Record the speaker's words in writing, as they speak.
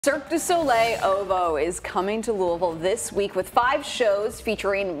Cirque du Soleil OVO is coming to Louisville this week with 5 shows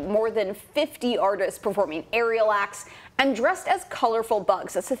featuring more than 50 artists performing aerial acts and dressed as colorful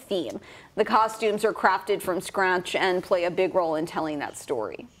bugs. That's a theme. The costumes are crafted from scratch and play a big role in telling that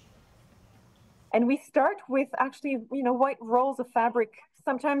story. And we start with actually, white rolls of fabric.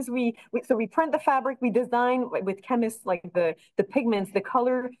 Sometimes we print the fabric, we design with chemists like the pigments, the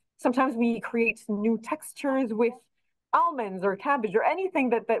color. Sometimes we create new textures with almonds or cabbage or anything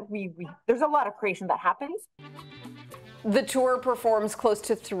that there's a lot of creation that happens. The tour performs close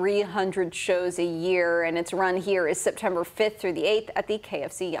to 300 shows a year, and its run here is September 5th through the 8th at the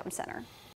KFC Yum Center.